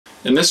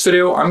In this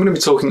video, I'm going to be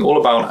talking all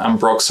about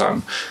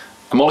Ambroxan,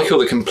 a molecule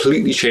that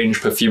completely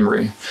changed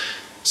perfumery.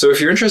 So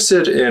if you're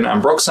interested in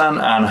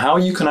Ambroxan and how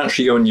you can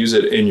actually go and use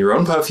it in your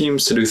own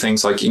perfumes to do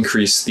things like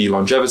increase the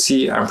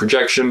longevity and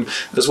projection,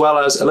 as well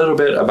as a little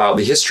bit about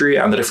the history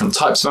and the different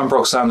types of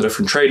Ambroxan, the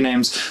different trade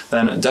names,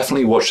 then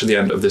definitely watch to the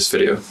end of this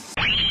video.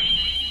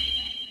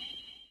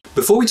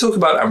 Before we talk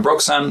about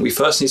Ambroxan, we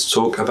first need to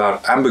talk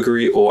about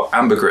ambergris or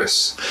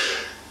ambergris.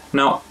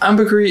 Now,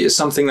 ambergris is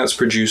something that's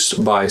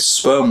produced by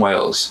sperm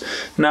whales.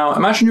 Now,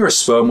 imagine you're a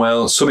sperm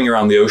whale swimming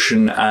around the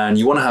ocean and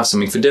you want to have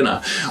something for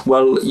dinner.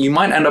 Well, you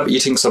might end up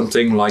eating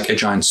something like a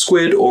giant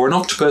squid or an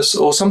octopus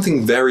or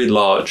something very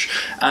large.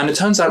 And it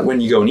turns out when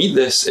you go and eat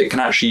this, it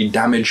can actually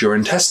damage your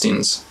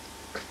intestines.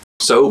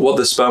 So what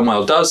the sperm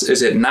whale does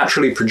is it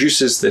naturally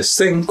produces this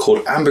thing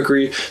called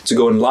ambergris to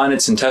go and line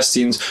its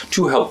intestines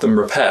to help them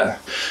repair.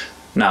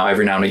 Now,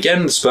 every now and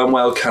again, the sperm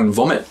whale can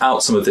vomit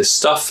out some of this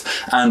stuff,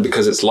 and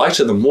because it's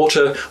lighter than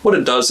water, what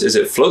it does is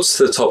it floats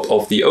to the top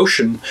of the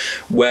ocean,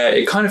 where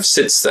it kind of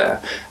sits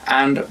there.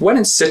 And when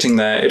it's sitting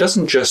there, it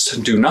doesn't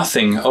just do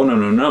nothing. Oh,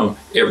 no.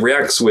 It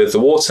reacts with the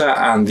water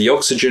and the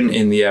oxygen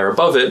in the air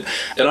above it.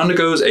 It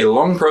undergoes a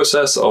long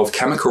process of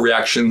chemical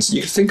reactions.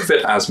 You could think of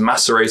it as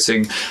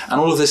macerating,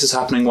 and all of this is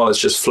happening while it's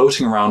just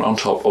floating around on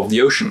top of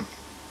the ocean.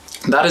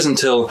 That is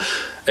until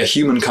a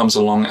human comes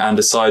along and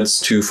decides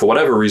to, for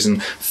whatever reason,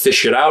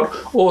 fish it out,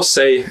 or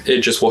say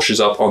it just washes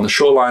up on the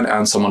shoreline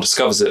and someone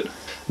discovers it.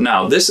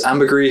 Now, this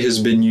ambergris has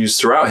been used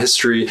throughout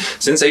history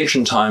since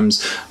ancient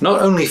times,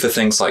 not only for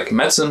things like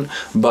medicine,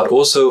 but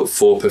also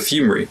for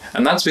perfumery,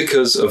 and that's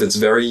because of its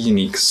very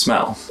unique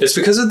smell. It's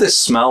because of this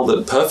smell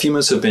that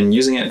perfumers have been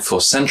using it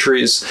for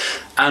centuries,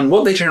 and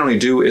what they generally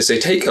do is they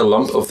take a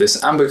lump of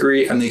this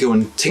ambergris and they go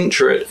and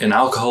tincture it in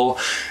alcohol,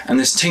 and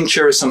this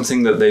tincture is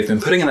something that they've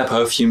been putting in their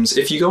perfumes.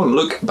 If you go and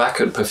look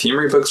back at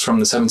perfumery books from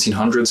the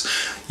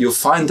 1700s, you'll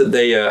find that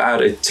they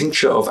add a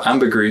tincture of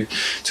ambergris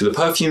to the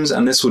perfumes,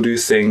 and this will do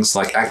things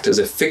like act as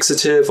a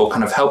fixative or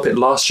kind of help it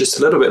last just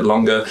a little bit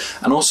longer,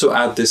 and also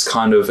add this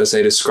kind of, as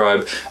they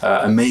describe,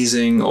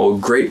 amazing or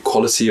great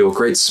quality or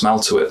great smell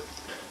to it.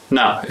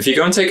 Now, if you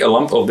go and take a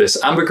lump of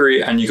this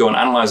ambergris and you go and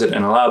analyze it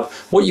in a lab,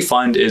 what you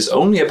find is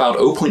only about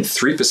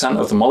 0.3%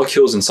 of the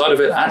molecules inside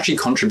of it actually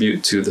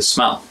contribute to the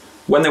smell.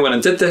 When they went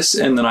and did this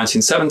in the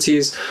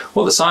 1970s,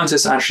 what the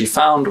scientists actually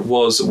found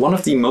was one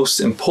of the most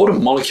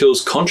important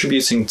molecules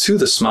contributing to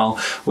the smell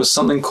was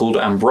something called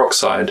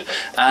ambroxide.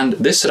 And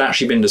this had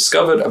actually been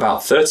discovered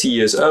about 30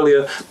 years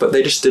earlier, but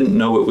they just didn't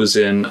know it was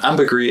in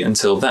ambergris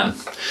until then.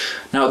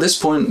 Now, at this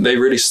point, they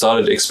really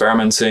started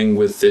experimenting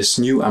with this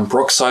new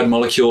ambroxide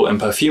molecule in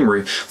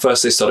perfumery.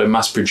 First, they started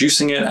mass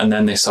producing it, and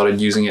then they started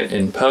using it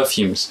in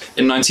perfumes.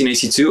 In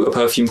 1982, a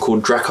perfume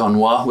called Drakkar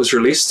Noir was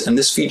released, and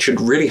this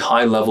featured really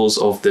high levels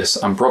of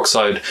this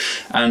ambroxide.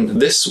 And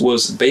this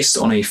was based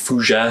on a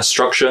fougere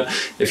structure.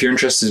 If you're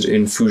interested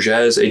in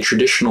fougères, a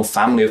traditional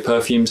family of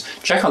perfumes,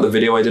 check out the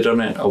video I did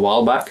on it a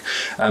while back.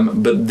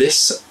 But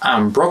this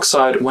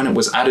ambroxide, when it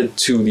was added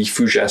to the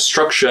fougere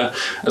structure,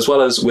 as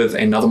well as with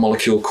another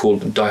molecule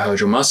called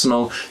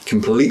dihydromercenol,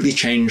 completely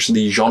changed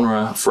the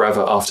genre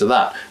forever after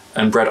that,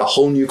 and bred a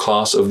whole new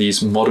class of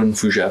these modern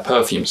fougere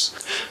perfumes.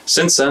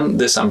 Since then,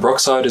 this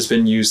ambroxide has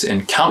been used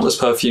in countless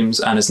perfumes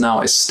and is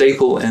now a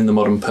staple in the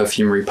modern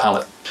perfumery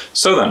palette.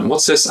 So then,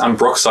 what's this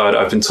ambroxide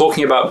I've been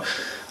talking about?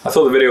 I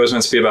thought the video was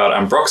meant to be about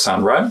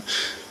Ambroxan, right?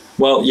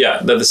 Well,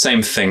 yeah, they're the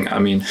same thing. I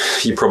mean,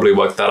 you probably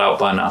worked that out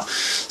by now.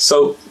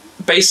 So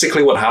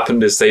basically what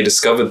happened is they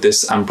discovered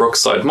this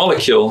ambroxide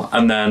molecule,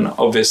 and then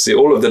obviously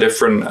all of the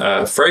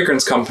different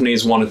fragrance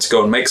companies wanted to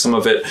go and make some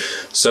of it,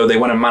 so they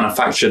went and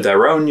manufactured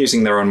their own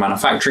using their own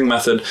manufacturing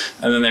method,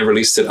 and then they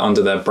released it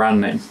under their brand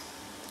name.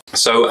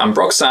 So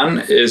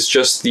Ambroxan is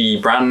just the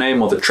brand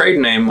name or the trade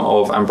name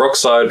of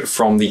ambroxide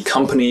from the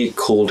company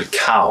called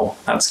Kao.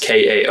 That's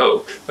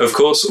K-A-O. Of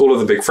course, all of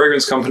the big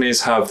fragrance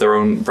companies have their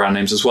own brand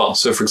names as well.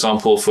 So for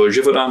example, for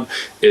Givaudan,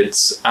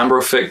 it's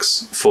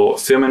Ambrofix. For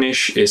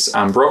Firmenich, it's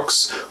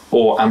Ambrox,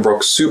 or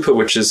Ambrox Super,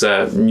 which is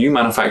a new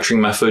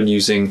manufacturing method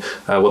using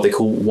what they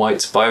call white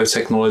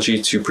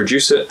biotechnology to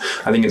produce it.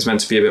 I think it's meant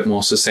to be a bit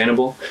more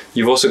sustainable.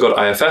 You've also got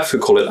IFF, who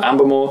call it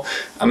Ambermore,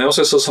 and they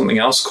also saw something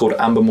else called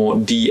Ambermore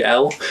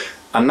DL,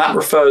 and that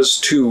refers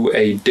to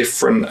a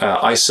different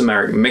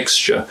isomeric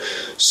mixture.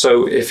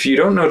 So if you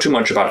don't know too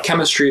much about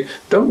chemistry,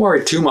 don't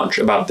worry too much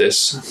about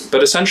this.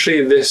 But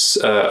essentially this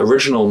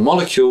original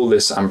molecule,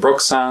 this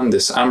Ambroxan,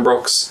 this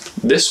Ambrox,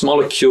 this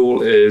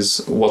molecule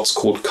is what's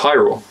called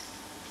chiral.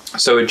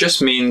 So it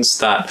just means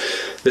that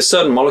this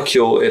certain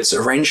molecule, it's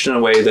arranged in a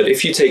way that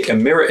if you take a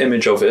mirror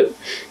image of it,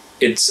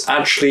 it's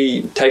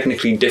actually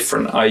technically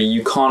different, i.e.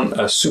 you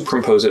can't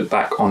superimpose it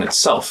back on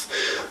itself.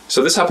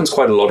 So this happens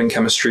quite a lot in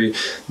chemistry.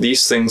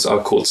 These things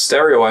are called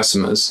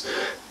stereoisomers,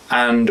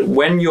 And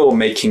when you're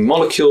making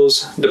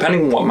molecules,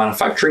 depending on what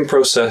manufacturing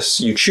process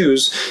you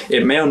choose,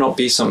 it may or not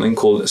be something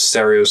called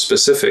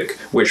stereospecific,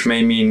 which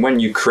may mean when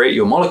you create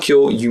your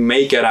molecule, you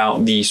may get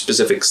out the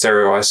specific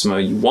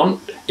stereoisomer you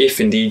want,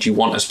 if indeed you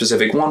want a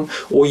specific one,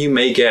 or you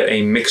may get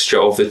a mixture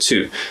of the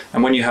two.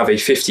 And when you have a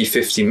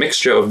 50-50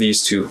 mixture of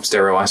these two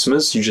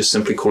stereoisomers, you just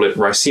simply call it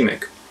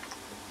racemic.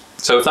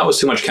 So if that was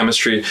too much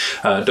chemistry,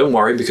 don't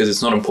worry, because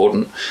it's not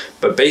important.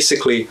 But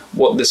basically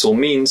what this all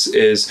means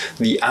is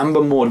the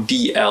Ambermore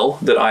DL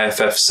that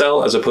IFF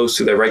sell, as opposed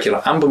to their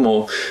regular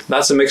Ambermore,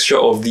 that's a mixture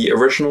of the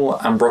original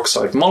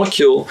ambroxide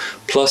molecule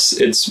plus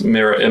its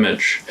mirror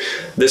image.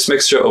 This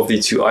mixture of the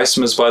two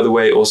isomers, by the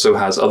way, also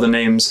has other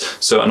names.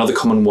 So another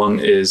common one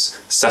is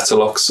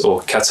Cetylox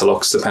or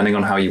Ketylox, depending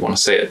on how you want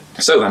to say it.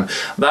 So then,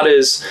 that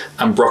is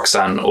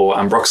Ambroxan or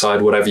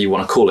ambroxide, whatever you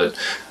want to call it.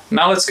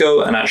 Now let's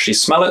go and actually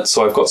smell it.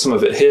 So I've got some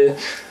of it here,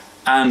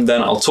 and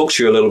then I'll talk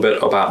to you a little bit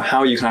about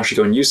how you can actually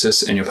go and use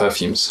this in your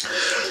perfumes.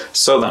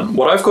 So then,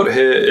 what I've got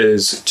here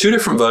is two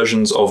different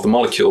versions of the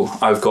molecule.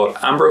 I've got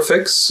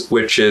Ambrofix,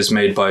 which is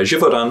made by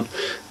Givaudan,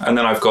 and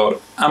then I've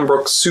got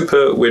Ambrox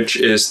Super, which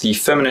is the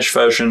feminish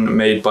version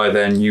made by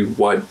their new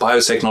white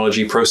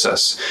biotechnology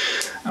process.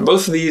 And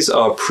both of these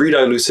are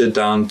pre-diluted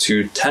down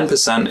to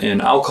 10% in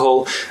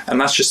alcohol,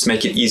 and that's just to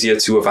make it easier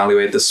to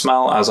evaluate the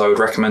smell, as I would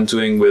recommend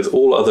doing with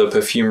all other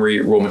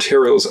perfumery raw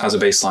materials as a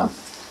baseline.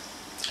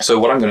 So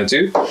what I'm going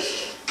to do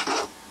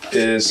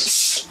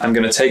is I'm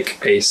going to take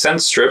a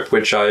scent strip,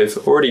 which I've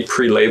already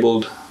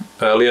pre-labeled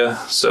earlier,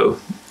 so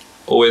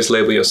always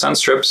label your scent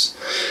strips.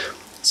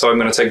 So I'm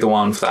going to take the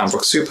one for the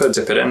Ambrox Super,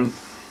 dip it in.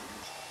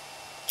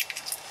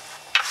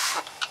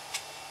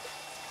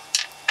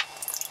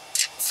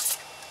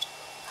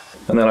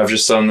 And then I've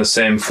just done the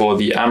same for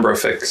the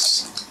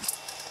Ambrofix.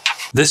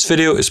 This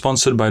video is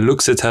sponsored by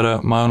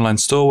Luxitera, my online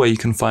store where you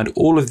can find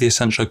all of the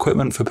essential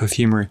equipment for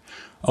perfumery.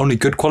 Only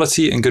good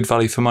quality and good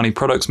value for money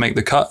products make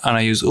the cut, and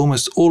I use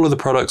almost all of the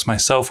products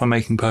myself when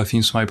making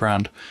perfumes for my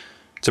brand.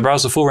 To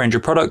browse the full range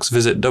of products,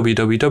 visit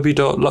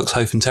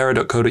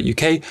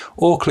www.lux-terra.co.uk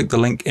or click the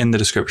link in the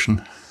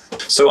description.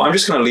 So I'm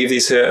just going to leave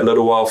these here a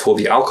little while for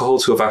the alcohol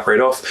to evaporate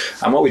off,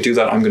 and while we do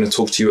that, I'm going to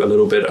talk to you a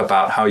little bit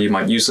about how you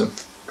might use them.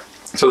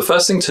 So the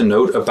first thing to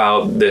note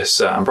about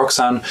this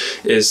Ambroxan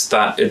is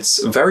that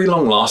it's very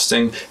long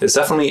lasting. It's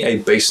definitely a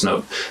base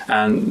note,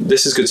 and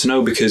this is good to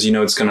know because you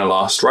know it's going to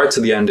last right to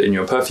the end in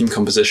your perfume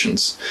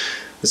compositions.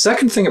 The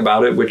second thing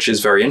about it, which is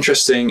very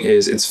interesting,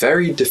 is it's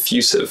very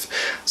diffusive.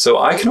 So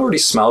I can already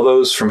smell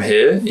those from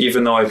here,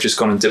 even though I've just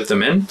gone and dipped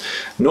them in.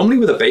 Normally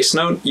with a base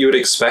note, you would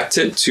expect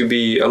it to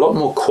be a lot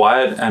more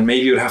quiet, and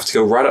maybe you would have to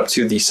go right up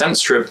to the scent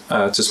strip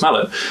to smell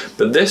it.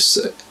 But this,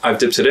 I've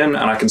dipped it in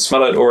and I can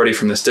smell it already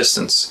from this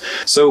distance.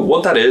 So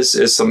what that is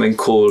something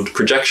called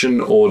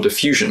projection or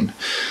diffusion.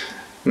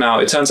 Now,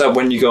 it turns out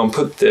when you go and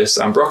put this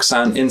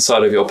Ambroxan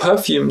inside of your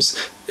perfumes,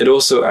 it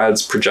also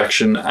adds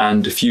projection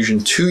and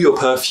diffusion to your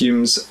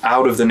perfumes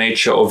out of the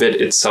nature of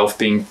it itself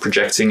being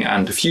projecting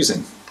and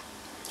diffusing.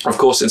 Of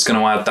course, it's going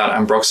to add that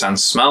Ambroxan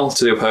smell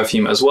to your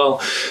perfume as well,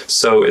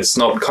 so it's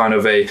not kind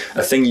of a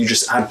thing you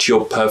just add to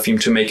your perfume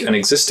to make an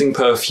existing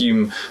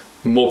perfume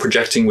more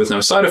projecting with no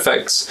side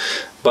effects,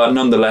 but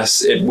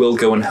nonetheless it will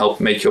go and help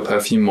make your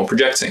perfume more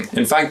projecting.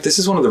 In fact, this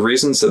is one of the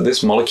reasons that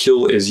this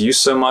molecule is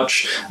used so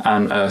much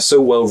and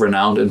so well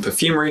renowned in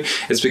perfumery,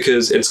 is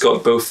because it's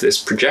got both this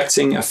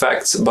projecting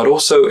effect, but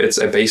also it's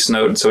a base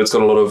note, so it's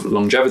got a lot of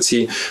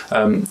longevity.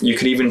 You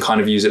could even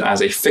kind of use it as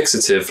a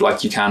fixative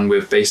like you can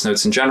with base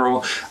notes in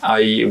general,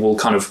 i.e. it will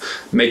kind of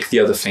make the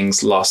other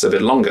things last a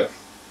bit longer.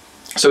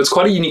 So it's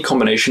quite a unique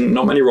combination.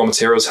 Not many raw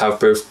materials have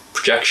both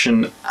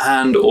projection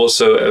and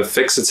also a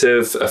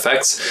fixative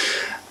effect.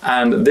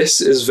 And this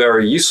is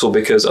very useful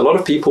because a lot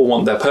of people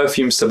want their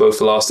perfumes to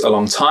both last a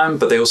long time,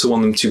 but they also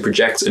want them to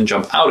project and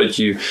jump out at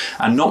you.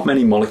 And not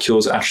many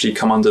molecules actually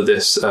come under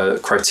this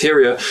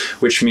criteria,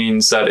 which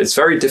means that it's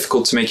very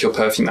difficult to make your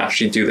perfume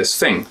actually do this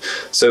thing.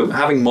 So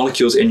having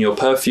molecules in your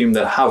perfume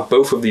that have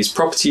both of these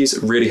properties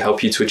really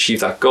help you to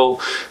achieve that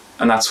goal.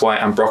 And that's why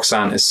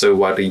Ambroxan is so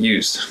widely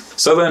used.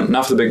 So then,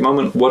 now for the big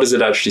moment, what does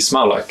it actually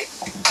smell like?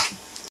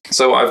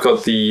 So I've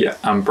got the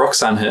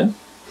Ambroxan here.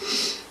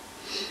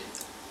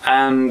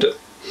 And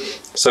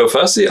so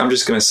firstly, I'm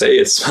just going to say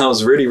it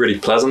smells really, really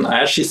pleasant. I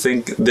actually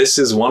think this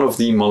is one of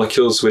the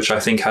molecules which I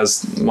think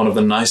has one of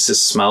the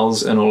nicest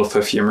smells in all of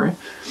perfumery.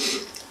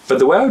 But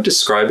the way I would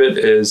describe it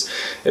is,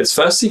 it's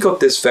firstly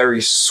got this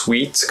very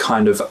sweet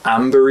kind of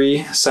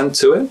ambery scent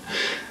to it.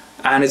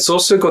 And it's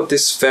also got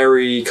this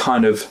very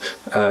kind of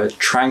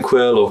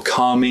tranquil or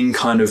calming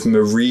kind of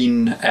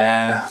marine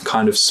air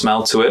kind of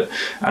smell to it.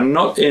 And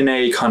not in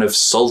a kind of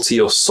salty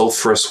or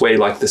sulfurous way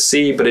like the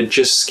sea, but it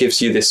just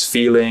gives you this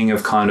feeling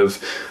of kind of,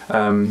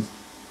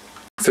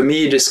 for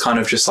me, just kind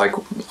of just like,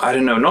 I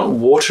don't know, not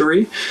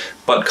watery,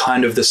 but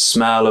kind of the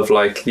smell of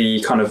like the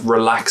kind of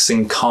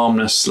relaxing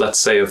calmness, let's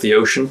say, of the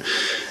ocean.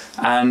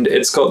 And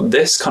it's got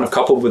this kind of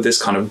coupled with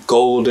this kind of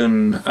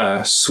golden,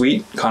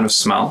 sweet kind of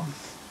smell.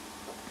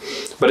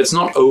 but it's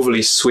not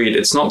overly sweet.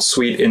 It's not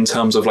sweet in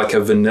terms of like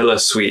a vanilla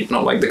sweet,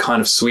 not like the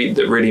kind of sweet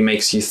that really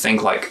makes you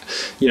think like,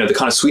 you know, the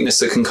kind of sweetness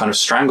that can kind of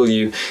strangle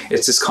you.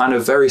 It's this kind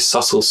of very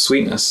subtle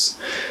sweetness.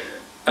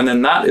 And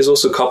then that is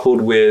also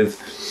coupled with,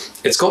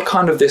 it's got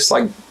kind of this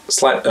like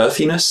slight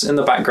earthiness in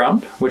the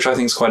background, which I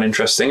think is quite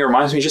interesting. It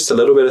reminds me just a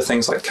little bit of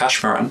things like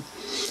cashmere.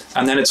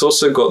 And then it's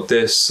also got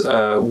this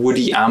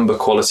woody amber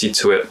quality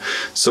to it.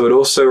 So it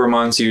also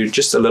reminds you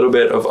just a little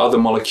bit of other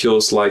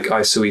molecules like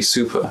Isoi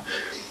Super.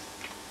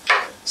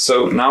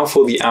 So now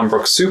for the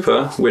Ambrox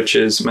Super, which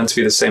is meant to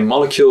be the same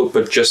molecule,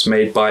 but just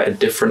made by a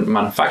different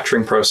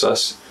manufacturing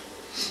process.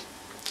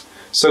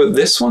 So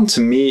this one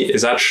to me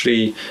is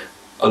actually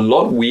a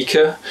lot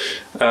weaker.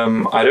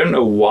 I don't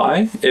know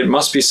why. It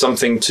must be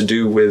something to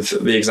do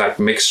with the exact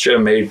mixture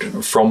made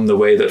from the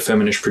way that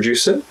Firmenich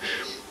produce it.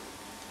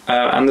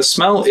 And the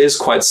smell is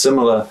quite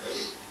similar,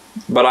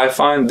 but I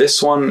find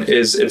this one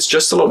it's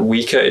just a lot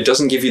weaker. It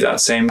doesn't give you that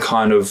same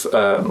kind of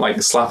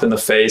like slap in the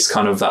face,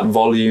 kind of that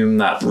volume,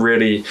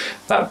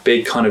 that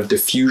big kind of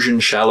diffusion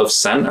shell of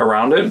scent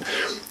around it.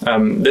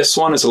 This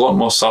one is a lot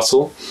more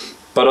subtle,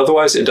 but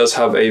otherwise it does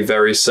have a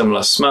very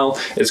similar smell.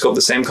 It's got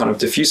the same kind of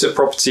diffusive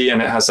property,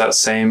 and it has that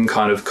same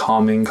kind of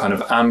calming, kind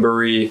of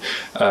ambery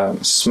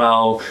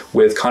smell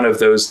with kind of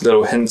those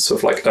little hints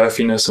of like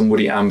earthiness and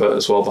woody amber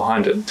as well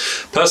behind it.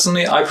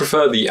 Personally, I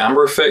prefer the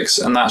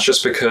Ambrofix, and that's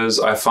just because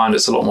I find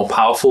it's a lot more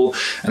powerful.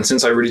 And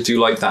since I really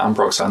do like that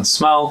Ambroxan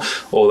smell,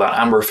 or that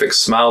Ambrofix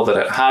smell that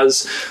it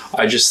has,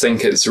 I just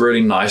think it's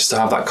really nice to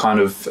have that kind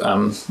of,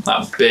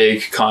 that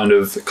big kind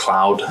of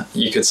cloud,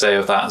 you could say,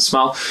 of that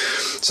smell.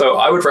 So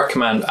I would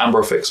recommend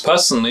Ambrofix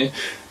personally.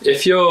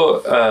 If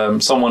you're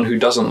someone who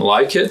doesn't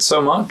like it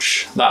so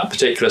much, that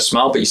particular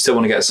smell, but you still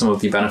want to get some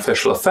of the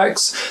beneficial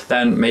effects,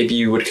 then maybe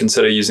you would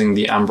consider using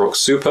the Ambrox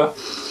Super.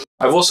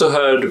 I've also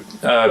heard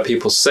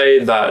people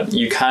say that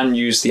you can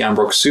use the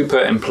Ambrox Super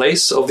in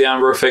place of the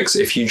Ambrofix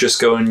if you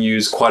just go and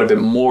use quite a bit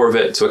more of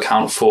it to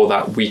account for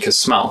that weaker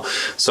smell.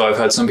 So I've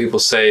heard some people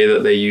say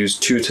that they use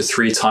 2 to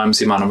 3 times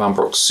the amount of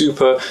Ambrox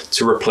Super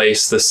to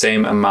replace the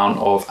same amount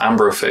of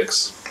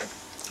Ambrofix.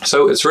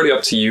 So it's really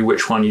up to you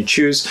which one you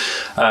choose.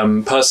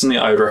 Personally,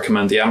 I would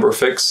recommend the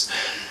Ambrofix.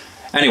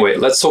 Anyway,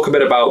 let's talk a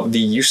bit about the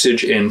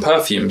usage in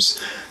perfumes.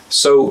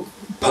 So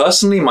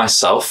personally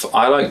myself,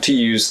 I like to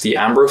use the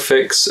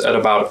Ambrofix at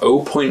about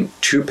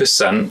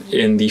 0.2%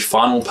 in the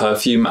final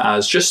perfume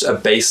as just a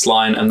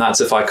baseline, and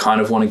that's if I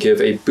kind of want to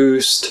give a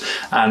boost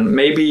and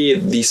maybe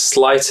the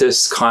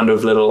slightest kind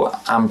of little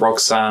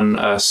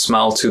Ambroxan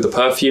smell to the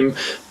perfume.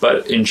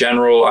 But in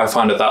general, I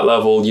find at that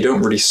level, you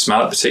don't really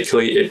smell it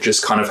particularly, it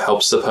just kind of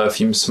helps the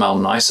perfume smell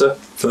nicer.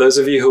 For those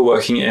of you who are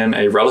working in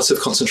a relative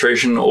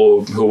concentration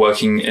or who are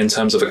working in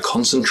terms of a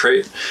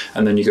concentrate,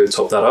 and then you go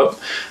top that up,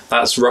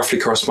 that's roughly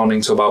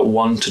corresponding to about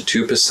 1 to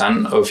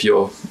 2% of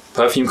your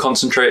perfume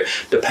concentrate,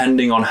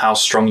 depending on how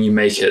strong you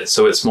make it.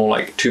 So it's more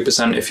like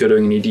 2% if you're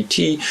doing an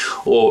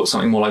EDT, or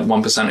something more like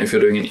 1% if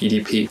you're doing an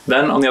EDP.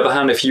 Then on the other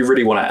hand, if you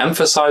really want to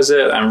emphasize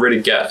it and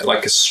really get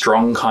like a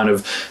strong kind of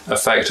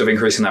effect of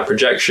increasing that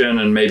projection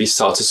and maybe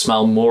start to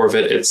smell more of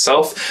it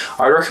itself,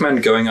 I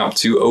recommend going up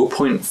to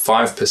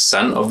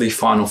 0.5% of the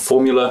final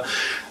formula.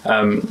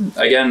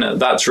 Again,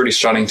 that's really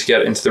starting to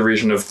get into the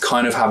region of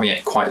kind of having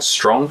it quite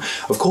strong.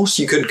 Of course,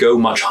 you could go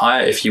much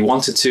higher if you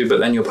wanted to, but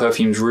then your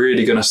perfume's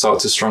really going to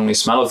start to strongly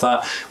smell of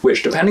that,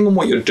 which depending on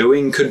what you're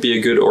doing could be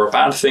a good or a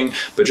bad thing.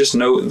 But just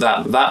note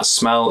that that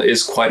smell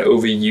is quite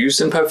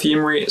overused in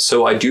perfumery.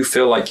 So I do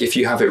feel like if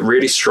you have it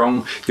really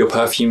strong, your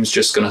perfume's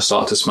just going to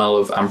start to smell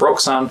of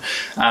Ambroxan.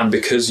 And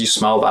because you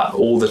smell that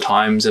all the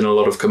times in a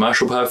lot of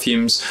commercial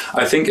perfumes,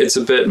 I think it's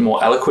a bit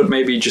more eloquent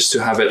maybe just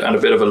to have it at a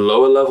bit of a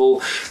lower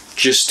level,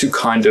 just to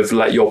kind of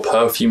let your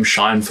perfume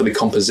shine for the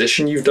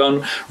composition you've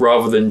done,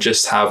 rather than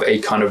just have a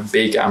kind of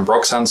big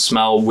Ambroxan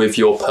smell with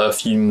your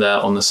perfume there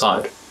on the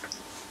side.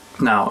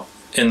 Now,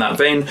 in that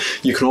vein,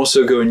 you can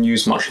also go and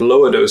use much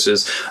lower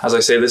doses. As I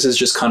say, this is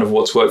just kind of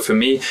what's worked for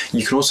me.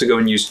 You can also go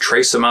and use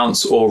trace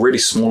amounts or really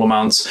small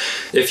amounts.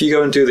 If you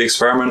go and do the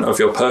experiment of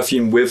your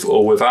perfume with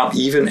or without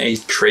even a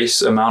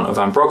trace amount of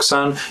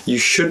Ambroxan, you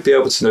should be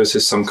able to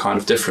notice some kind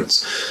of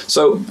difference.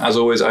 So as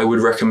always, I would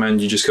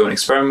recommend you just go and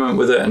experiment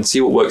with it and see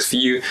what works for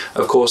you.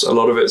 Of course, a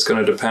lot of it's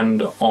going to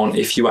depend on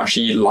if you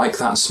actually like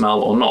that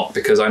smell or not,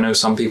 because I know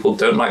some people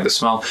don't like the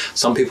smell.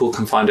 Some people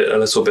can find it a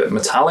little bit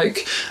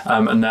metallic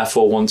and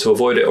therefore want to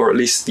avoid it, or at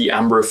least the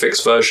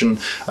Ambrofix version.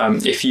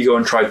 If you go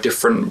and try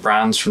different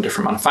brands from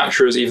different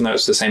manufacturers, even though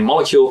it's the same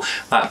molecule,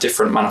 that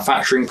different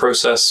manufacturing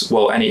process,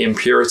 well, any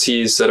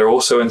impurities that are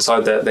also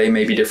inside there, they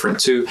may be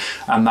different too,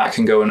 and that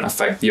can go and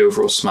affect the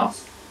overall smell.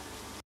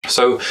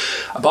 So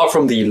apart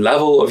from the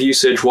level of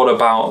usage, what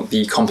about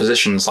the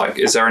compositions? Like,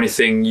 is there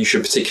anything you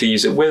should particularly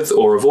use it with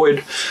or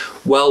avoid?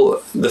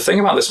 Well, the thing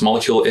about this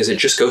molecule is it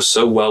just goes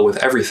so well with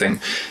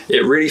everything.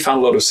 It really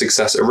found a lot of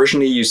success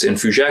originally used in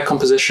fougere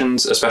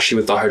compositions, especially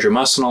with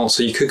dihydromercenol,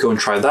 so you could go and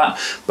try that,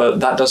 but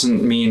that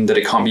doesn't mean that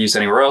it can't be used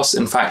anywhere else.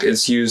 In fact,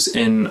 it's used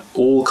in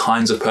all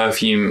kinds of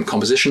perfume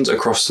compositions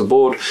across the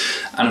board,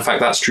 and in fact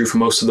that's true for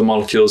most of the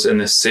molecules in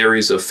this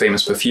series of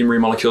famous perfumery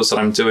molecules that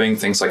I'm doing,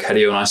 things like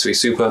Hedio and Isoe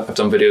Super. I've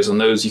done videos on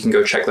those, you can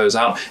go check those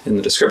out in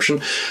the description.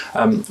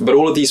 But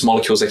all of these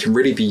molecules, they can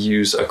really be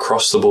used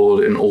across the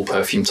board in all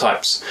perfume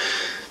types.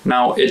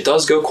 Now, it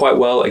does go quite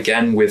well,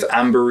 again, with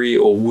ambery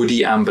or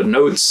woody amber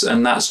notes,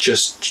 and that's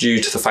just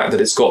due to the fact that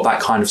it's got that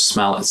kind of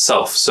smell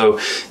itself. So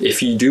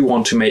if you do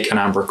want to make an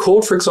amber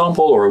accord, for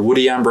example, or a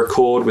woody amber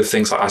accord with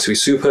things like Isoe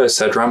Super,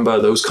 Cedre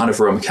Amber, those kind of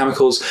aroma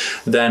chemicals,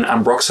 then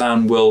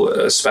Ambroxan will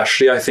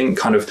especially, I think,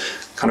 kind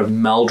of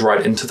meld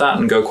right into that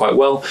and go quite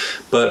well.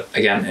 But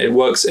again, it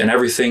works in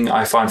everything.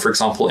 I find, for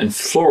example, in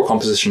floral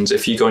compositions,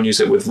 if you go and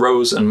use it with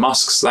rose and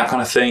musks, that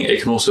kind of thing,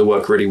 it can also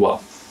work really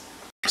well.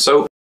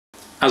 So,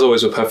 as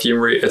always with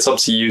perfumery, it's up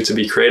to you to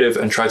be creative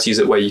and try to use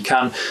it where you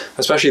can.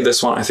 Especially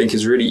this one, I think,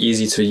 is really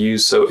easy to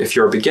use. So if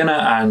you're a beginner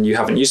and you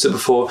haven't used it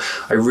before,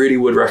 I really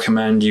would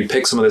recommend you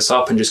pick some of this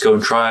up and just go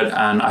and try it.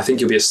 And I think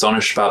you'll be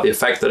astonished about the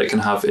effect that it can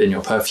have in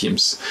your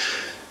perfumes.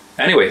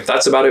 Anyway,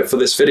 that's about it for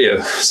this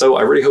video. So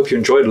I really hope you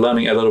enjoyed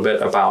learning a little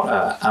bit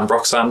about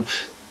Ambroxan,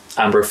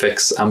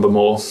 Ambrofix,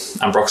 Ambermore,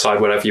 Ambroxide,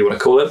 whatever you want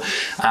to call it.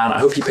 And I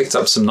hope you picked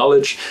up some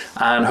knowledge,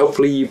 and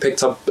hopefully you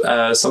picked up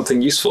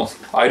something useful.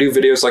 I do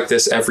videos like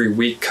this every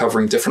week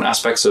covering different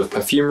aspects of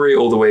perfumery,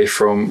 all the way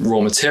from raw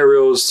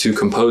materials to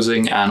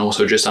composing and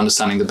also just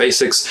understanding the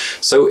basics.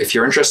 So if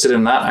you're interested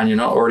in that and you're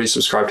not already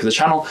subscribed to the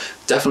channel,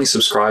 definitely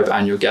subscribe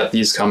and you'll get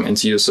these come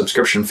into your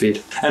subscription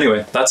feed.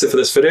 Anyway, that's it for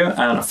this video,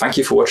 and thank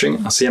you for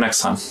watching. I'll see you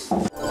next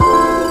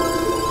time.